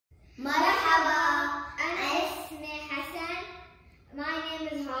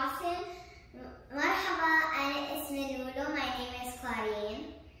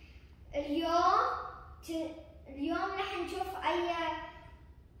اليوم رح نشوف أي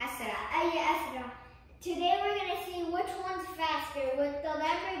أسرع. Today we're gonna see which one's faster with the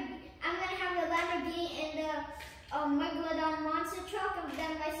Lamborghini. I'm gonna have the Lamborghini and the Megalodon monster truck, and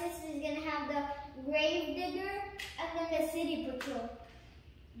then my sister's gonna have the grave digger and then the city patrol.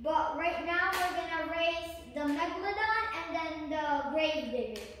 But right now we're gonna race the Megalodon and then the grave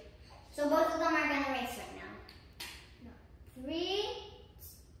digger. So both of them are gonna race right now. No. Three,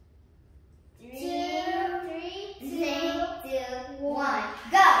 two, one,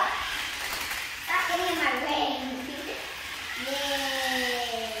 go! Stop getting in my way.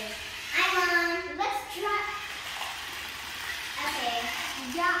 Yay! I won. Let's try. Okay.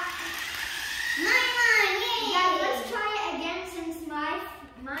 Yeah. Mine won. Yay! Guys, let's try it again since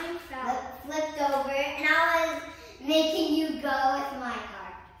mine fell. Flipped over, and I was making you go with my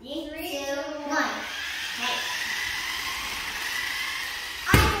car. 3, 2, 1. Hey.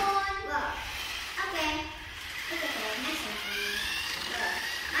 I won. Whoa. Okay. It's okay. Nice one for me. Whoa.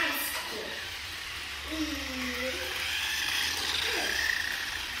 Nice.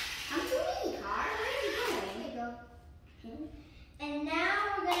 I'm too mini car. Where are you going? Here you go. And now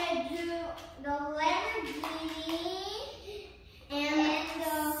we're gonna do the Lamborghini And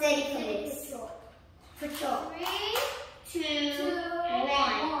the city police. Patrol. 3, 2,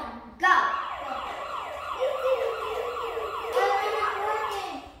 1, go!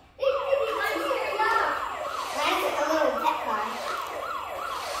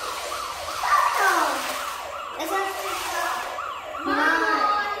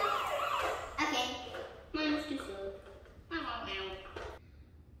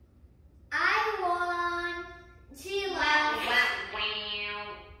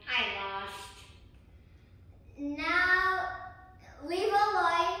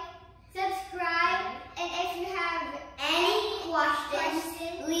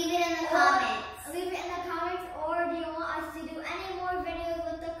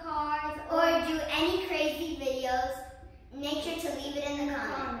 Make sure to leave it in the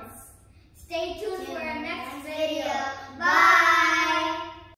comments. Stay tuned